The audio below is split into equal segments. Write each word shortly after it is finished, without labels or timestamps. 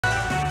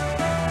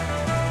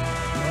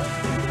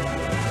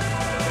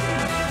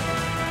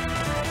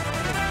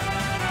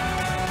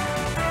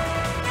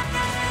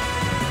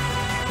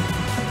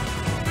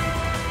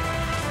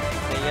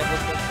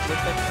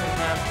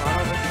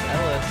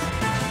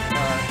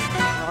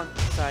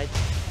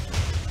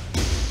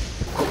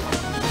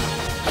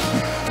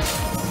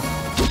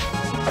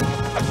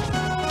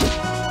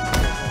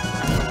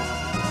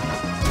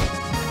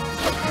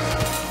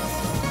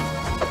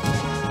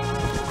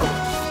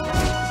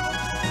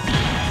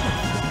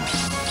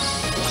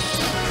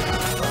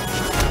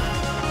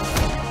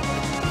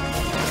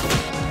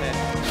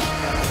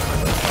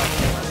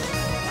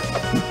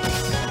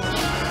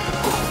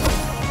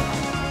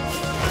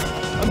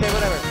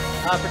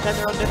pretend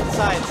they're on different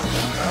sides.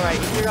 Alright,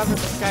 Etalus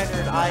versus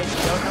Skynerd. I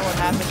don't know what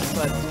happens,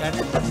 but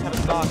Skynerd does kind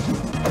of talk.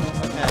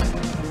 Okay.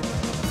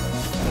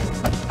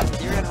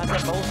 Aethereon has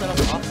that bowl set up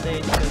off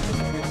stage because this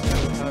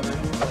is however,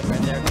 like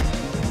right there.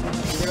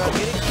 Aethereon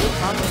getting good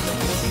combos of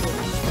two people.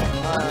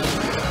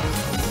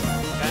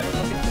 Skynerd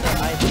looking for that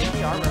eye in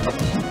the armor.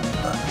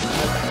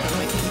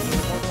 Making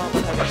more combo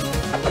heavy,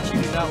 but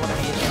you do not want to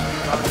be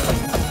against Ranno.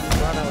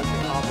 Ranno is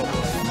the combo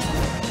boy.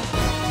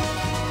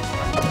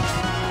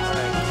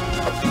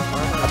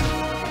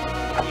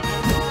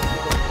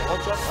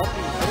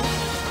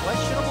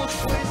 Questionable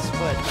choice,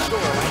 but sure,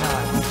 why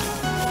not?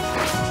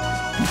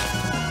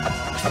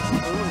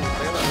 Ooh,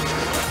 barely.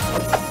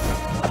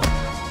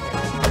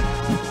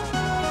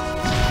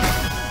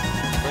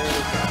 There it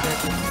is,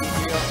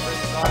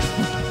 first shot.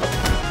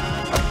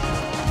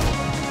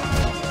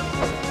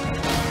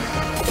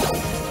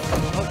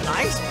 Oh,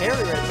 nice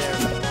parry right there.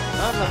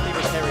 Not my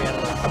favorite parry at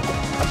all.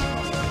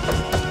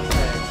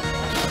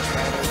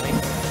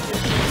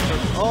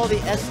 Oh, the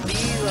SD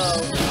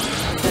though.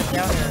 That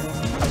down there.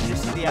 You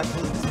see the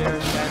absolute stare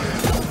of Skynerd.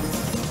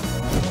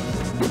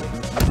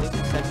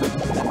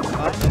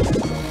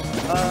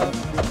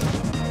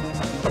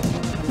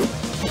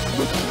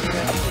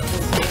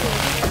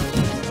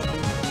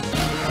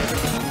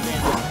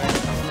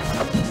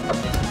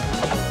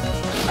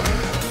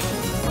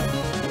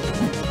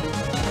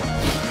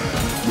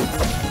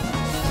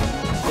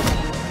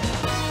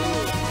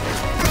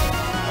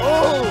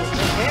 Oh,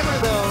 the hammer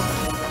though.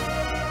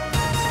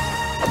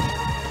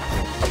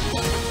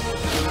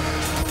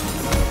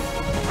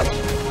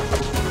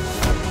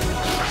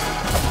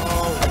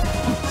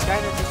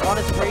 On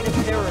his reign of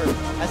terror,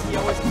 as he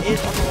always is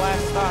on the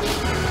last stop.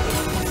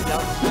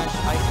 Down smash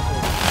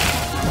icicle.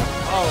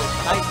 Oh,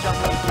 nice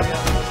jump on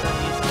Aethereon.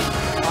 He's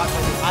blocked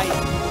by the ice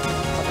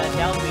on that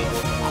down beat.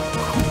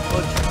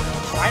 But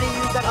trying to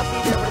use that up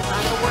beat there, but it's not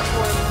going to work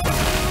for him.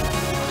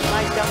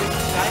 Nice down beat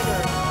from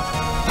Skynerd.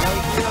 Now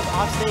Aethereon's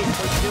off stage,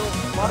 so still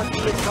a lot of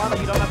beat is gone.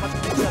 You don't have much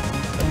mix up.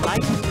 But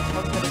nice move to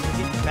come to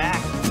get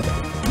back.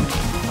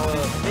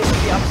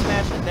 Basically up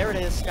smash, and there it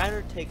is.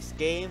 Skynerd takes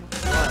game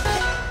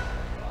 1.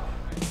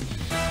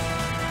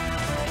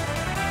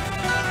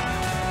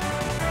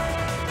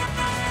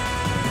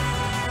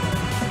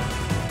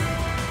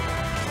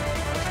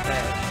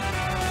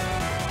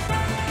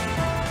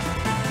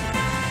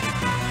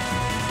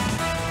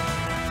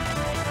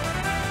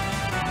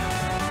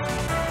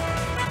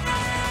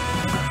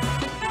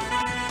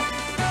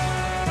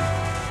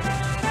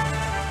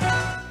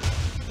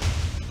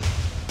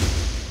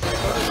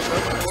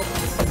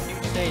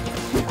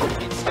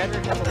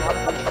 Skynerd has a lot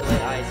of money to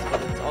lay ice, but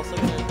it's also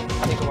going to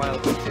take a while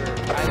for either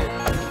each other.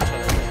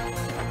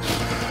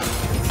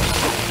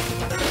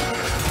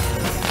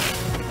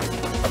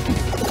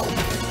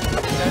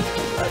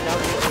 Now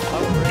we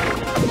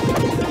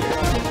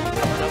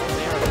have double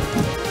arrow.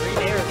 3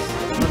 nairs,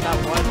 but not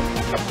one.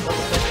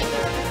 Double second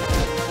there.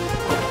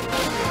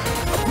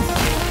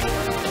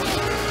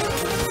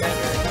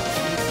 Skynerd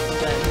needs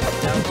that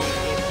down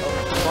game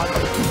of 1.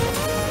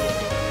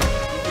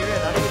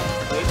 Ethereon not even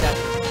wave that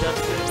just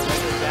to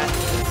that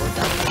worked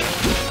out.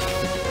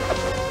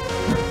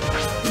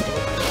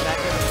 Back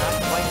air not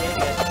quite in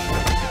yet.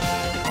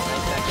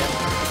 Nice back air.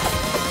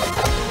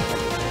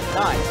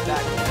 Nice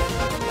back air.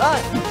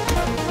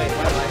 Wait,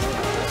 why am I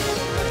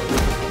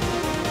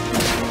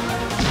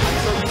I'm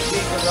so used to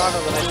being with Ranno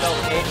that I felt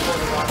paid for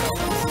the Ranno.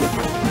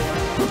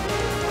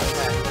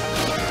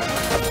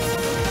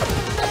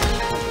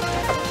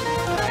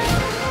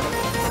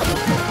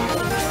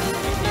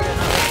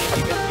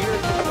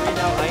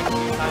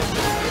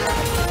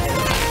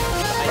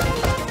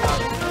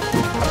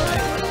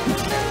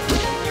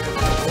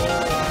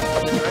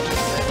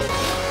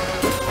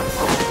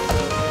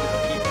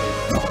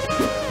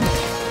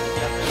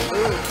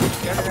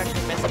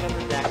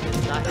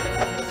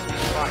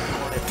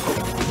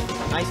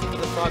 Nice into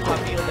the frog pop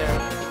needle there.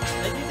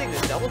 And using the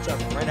double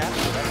jump right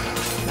after that.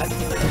 That's the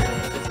thing.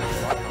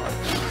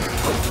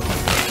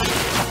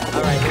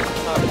 Alright, here's the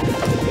top.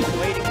 He's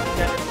waiting for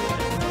Skynerd to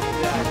do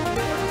that.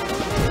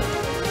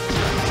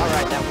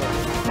 Alright, that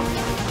worked.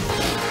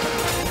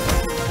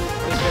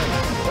 Good.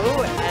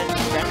 Oh, and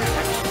Skynerd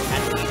actually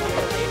can lead here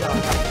with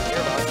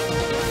Aethereon.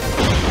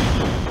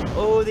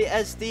 Oh, the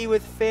SD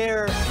with fair.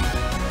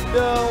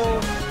 No.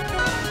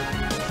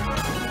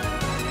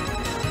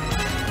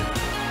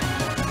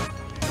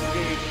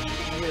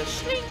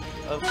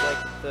 Of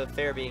like the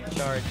fair being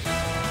charged. So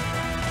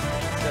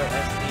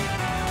SD.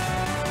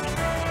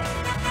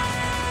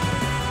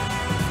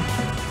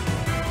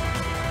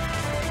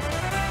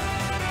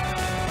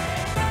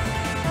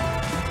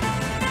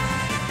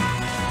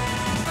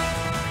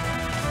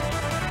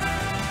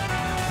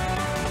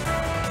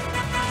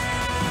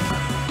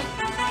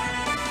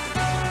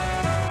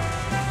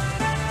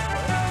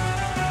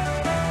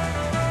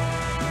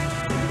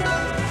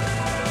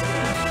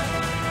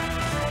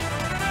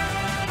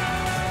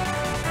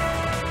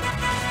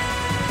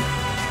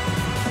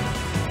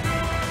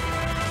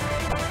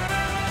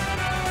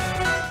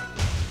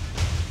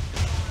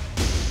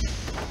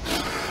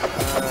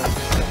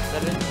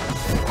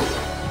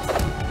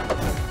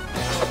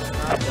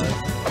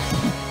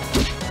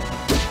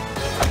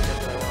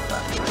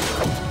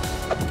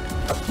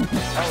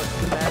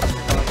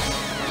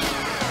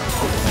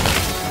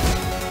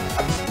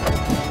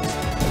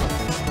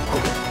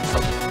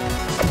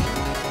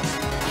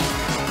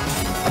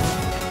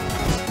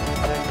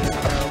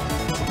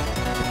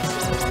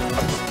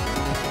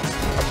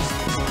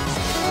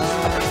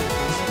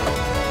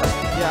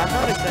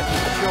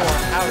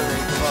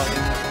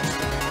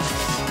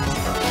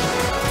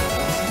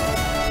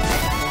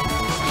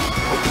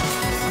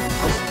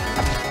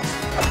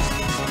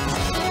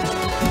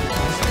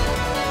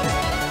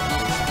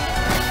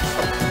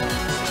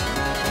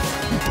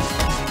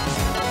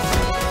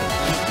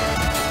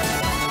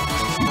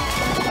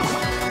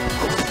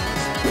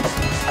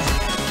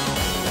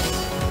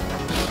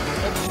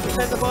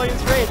 pretend the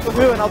volume's raised.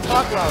 Woohoo, and I'll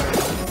talk louder.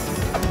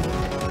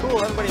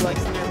 Cool, everybody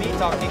likes to hear me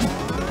talking.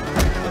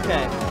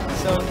 Okay,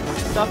 so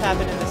stuff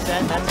happened in the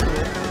set, that's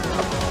weird.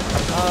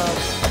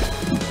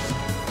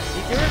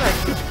 You doing like...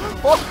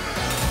 Oh!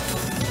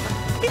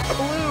 He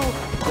flew!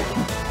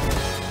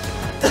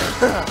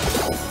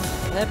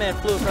 That man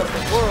flew across the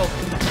world.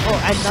 Oh,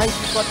 and nice,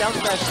 he swept down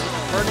smash,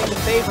 burning the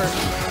favor.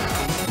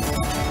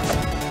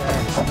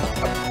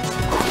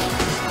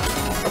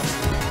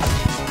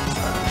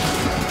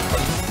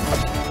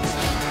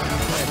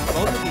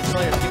 Both of these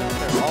players giving it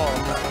their all.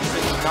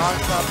 Using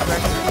non-stop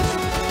pressure.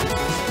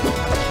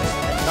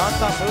 And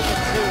non-stop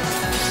movement too.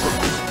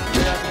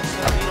 You're not using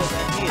the needles,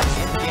 and he is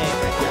in the game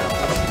right now.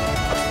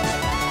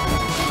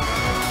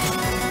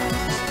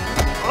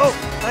 Oh!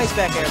 Nice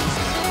back air.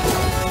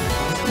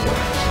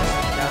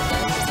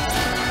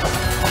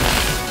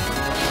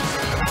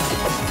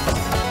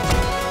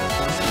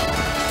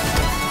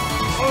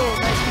 Oh,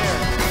 nice air.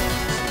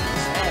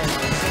 And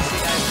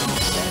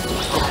 69%.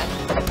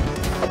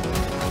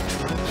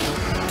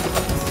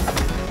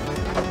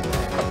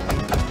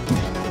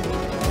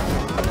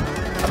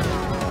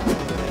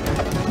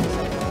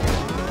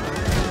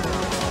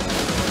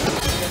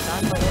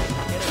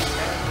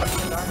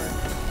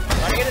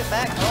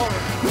 Back. Oh,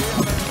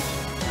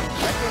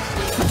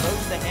 recklessly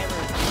approach the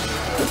hammer.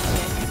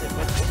 Can't use it,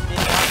 but it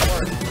did not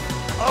work.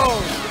 Oh,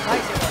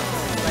 nice hit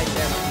right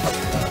there.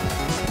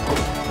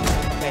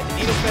 Okay, the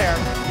needle's there.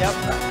 Yep,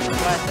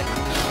 classic.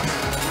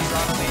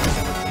 Ranno made it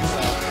number 2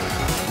 well.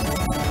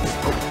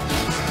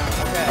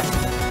 Okay.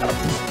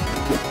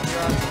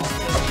 You're on the needle.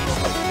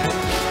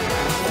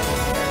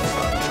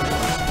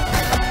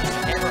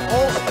 Hammer.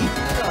 Oh, he's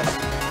just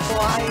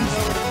flying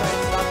over to try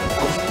and stop it.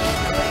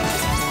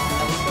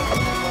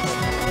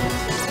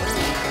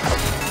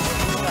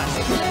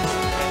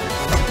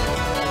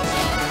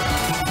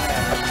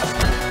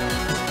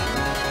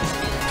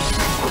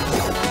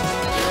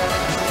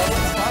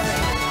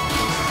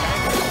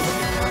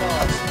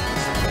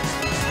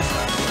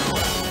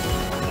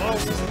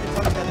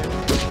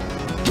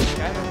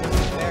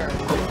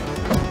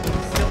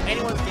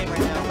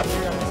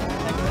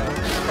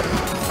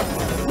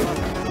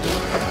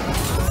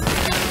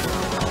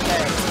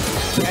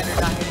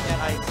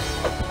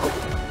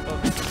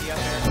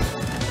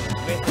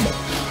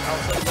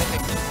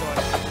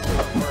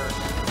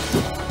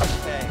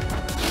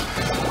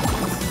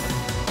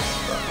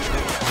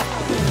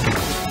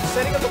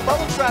 Setting up a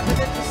bubble trap and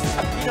then just,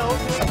 you know,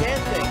 doing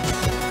damn things.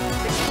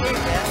 It's a game,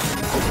 man.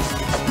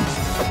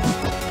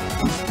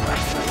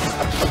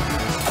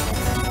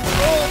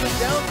 Oh, the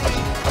down B.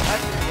 That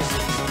should be a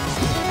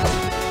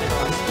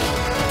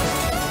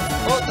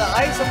oh, the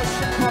ice almost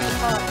shipped him off the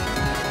top.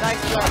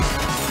 Nice job.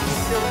 He's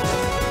still in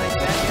this. Nice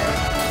back air.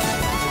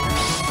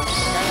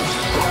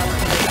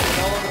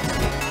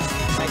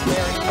 Nice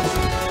parry.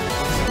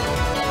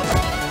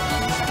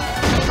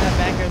 That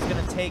back air is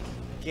going to take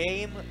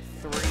game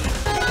 3.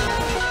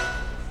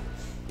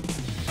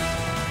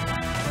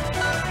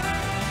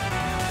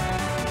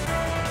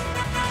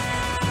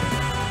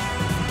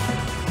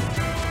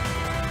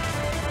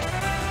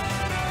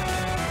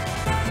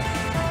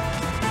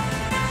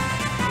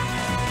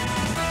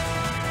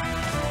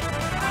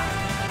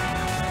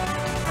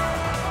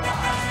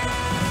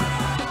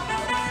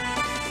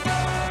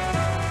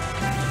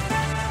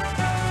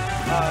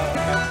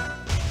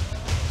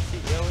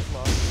 CEO is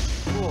lost.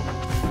 Cool.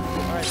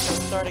 Alright, so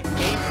starting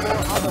game 4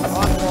 on the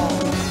rock wall.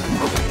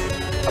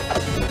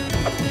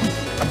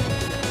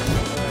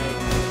 Alright,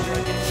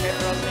 you're getting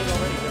Skynerd on thing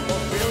already. They're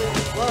both really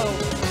slow.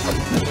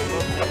 They're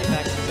both making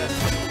back success.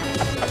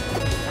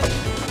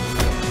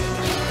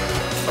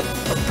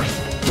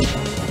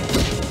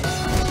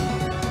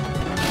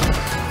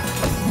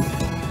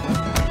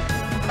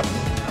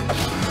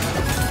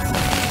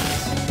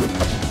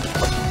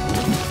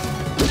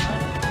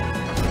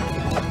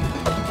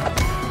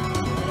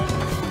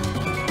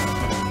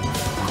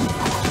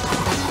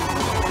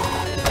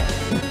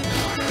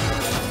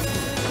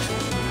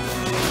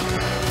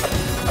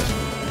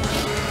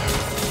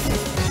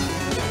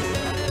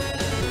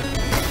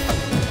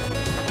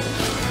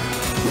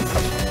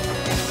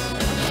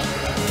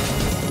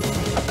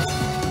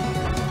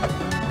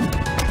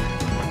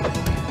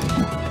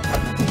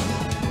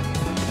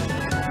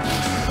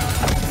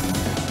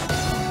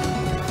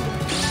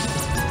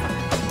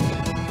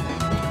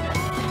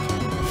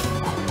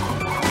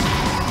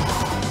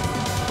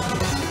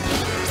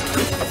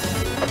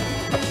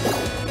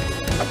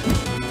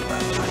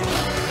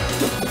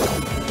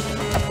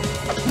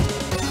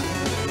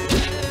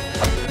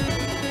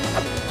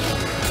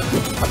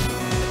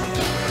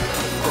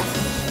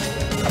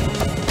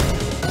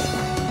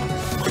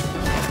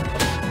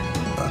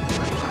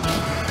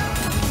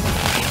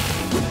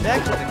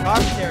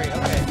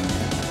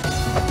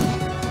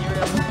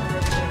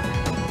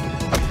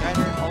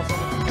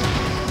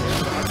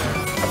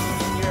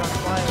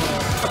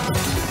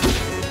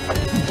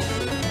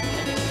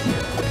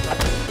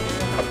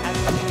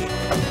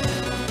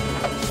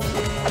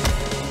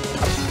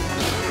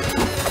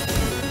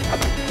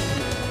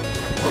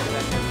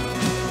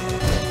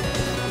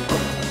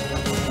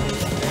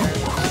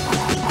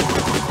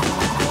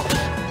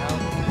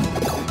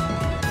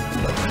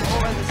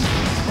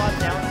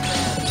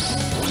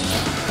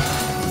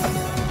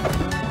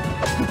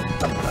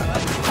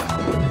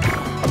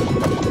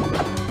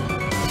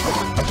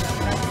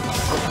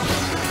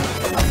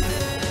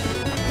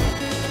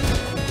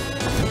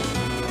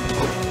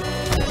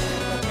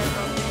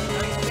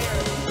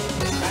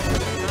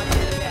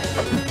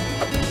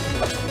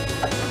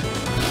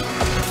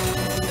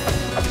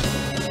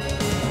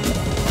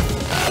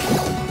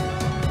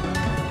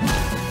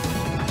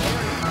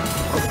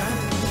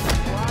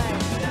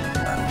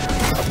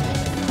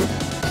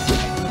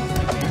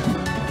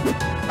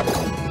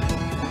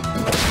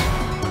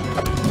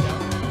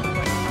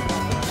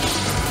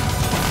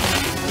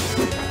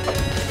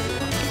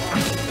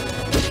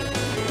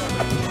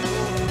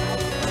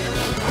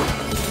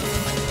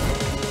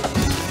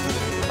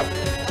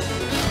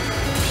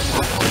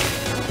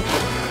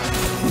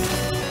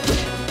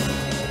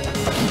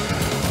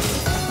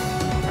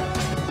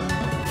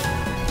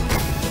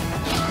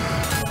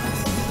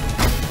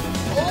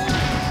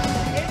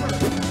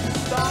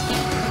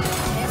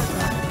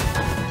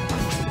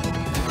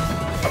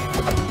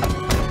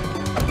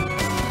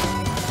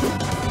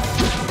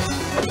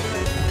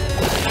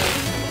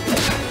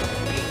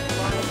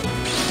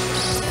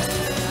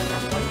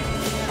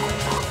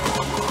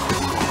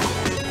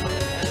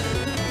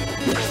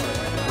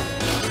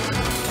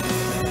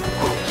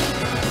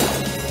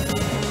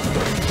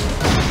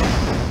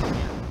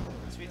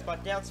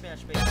 down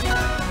smash, baby.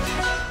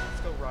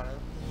 Let's go, Ranno.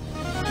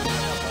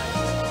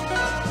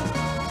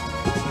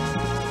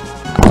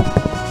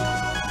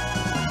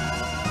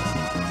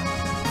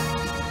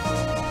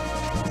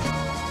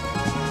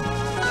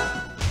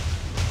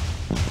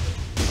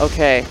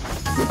 Okay.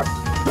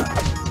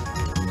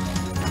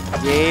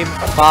 Game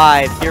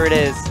 5. Here it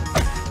is.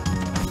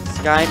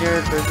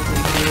 Skynerd versus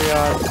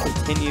Aethereon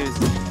continues.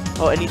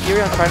 Oh, and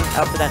Ethereon trying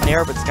out for that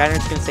Nair, but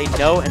Skynerd's gonna say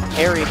no and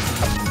parry.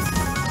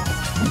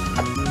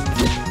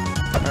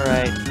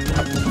 Alright.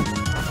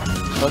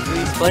 Both of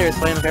these players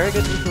playing a very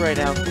good neutral right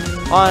now.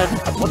 On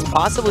what's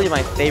possibly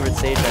my favorite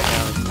stage right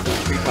now, the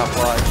Treetop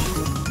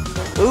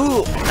Lodge.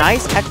 Ooh,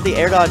 nice catch the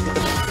air dodge with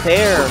the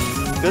fair.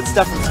 Good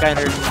stuff from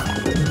Skynerd.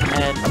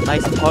 And a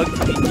nice hug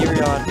from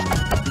Ethereon.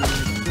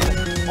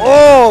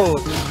 Oh!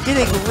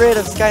 Getting rid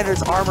of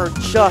Skynerd's armor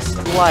just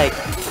like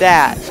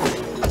that.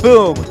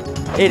 Boom!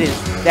 It is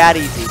that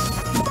easy.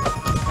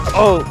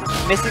 Oh,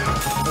 missing,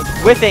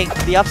 whiffing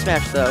the up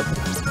smash though.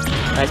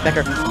 Nice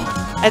Becker.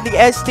 And the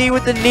SD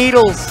with the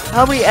needles.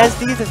 How many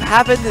SDs have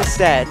happened this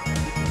set?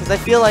 Because I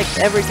feel like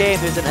every game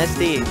there's an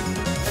SD.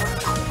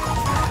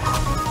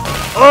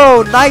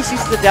 Oh, nice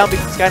use of the down B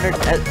from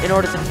Skynerd in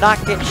order to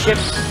not get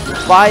shipped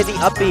by the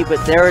up B,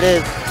 but there it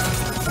is.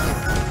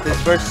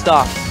 His first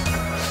stop.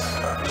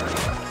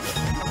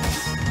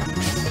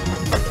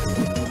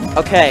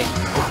 Okay,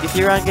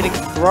 Ethereon getting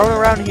thrown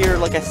around here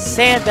like a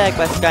sandbag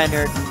by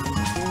Skynerd.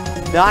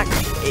 Not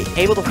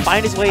able to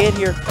find his way in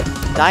here.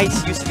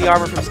 Nice use of the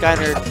armor from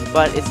Skynerd,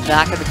 but it's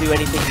not going to do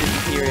anything to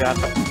Ethereon.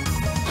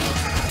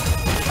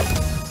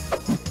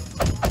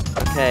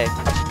 Okay.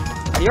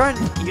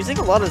 Ethereon using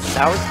a lot of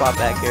sour spot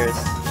back here.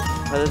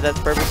 Whether that's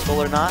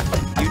purposeful or not,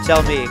 you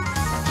tell me.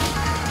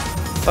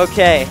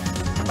 Okay.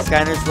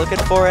 Skynerd's looking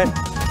for it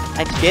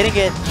and getting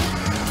it.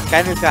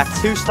 Skynerd's got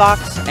 2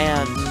 stocks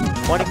and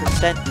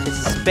 20% to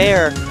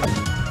spare.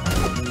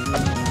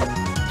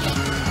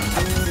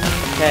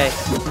 Okay.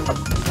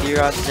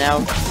 Ethereon's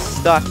now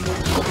stuck.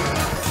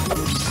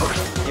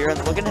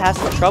 Ethereon's looking to have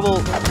some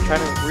trouble trying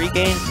to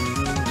regain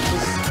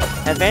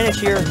his advantage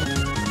here.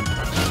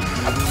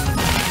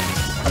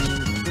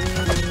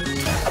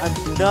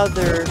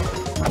 Another.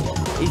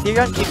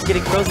 Ethereon keeps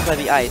getting frozen by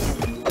the ice.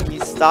 He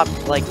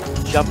stopped, like,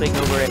 jumping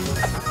over it.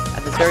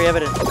 And it's very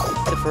evident.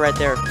 Except for right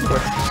there, of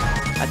course.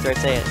 After I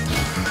say it.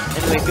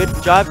 Anyway,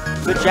 good job,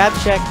 good jab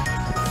check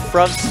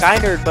from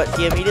Skynerd, but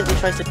he immediately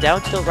tries to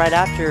down tilt right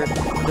after,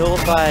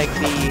 nullifying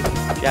the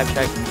jab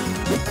check.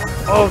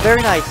 Oh,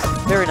 very nice,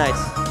 very nice.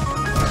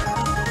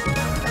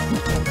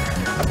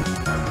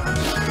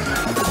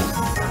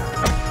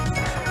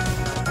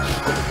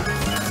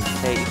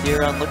 Okay,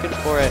 Ethereon looking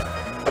for it,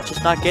 but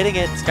just not getting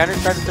it. Skynerd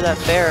starting for that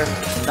fair,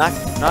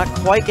 not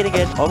quite getting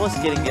it,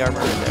 almost getting the armor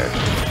right there.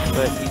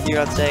 But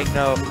Ethereon saying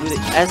no. Ooh, the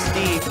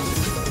SD.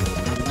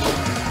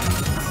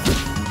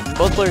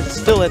 Both players are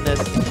still in this.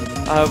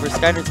 However,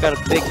 Skynerd's got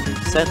a big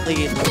percent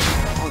lead.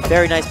 Oh,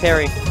 very nice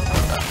parry.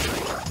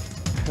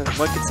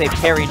 One could say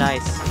parry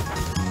nice.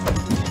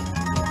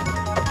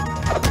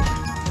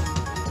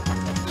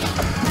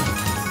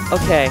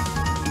 Okay,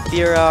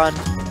 Ethereon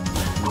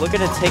looking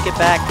to take it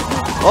back.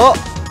 Oh!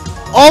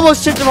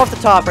 Almost chipped him off the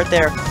top right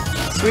there.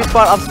 Sweet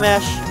spot up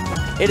smash.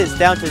 It is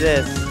down to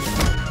this.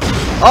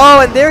 Oh,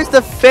 and there's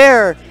the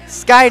fair.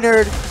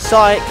 Skynerd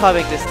saw it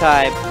coming this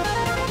time.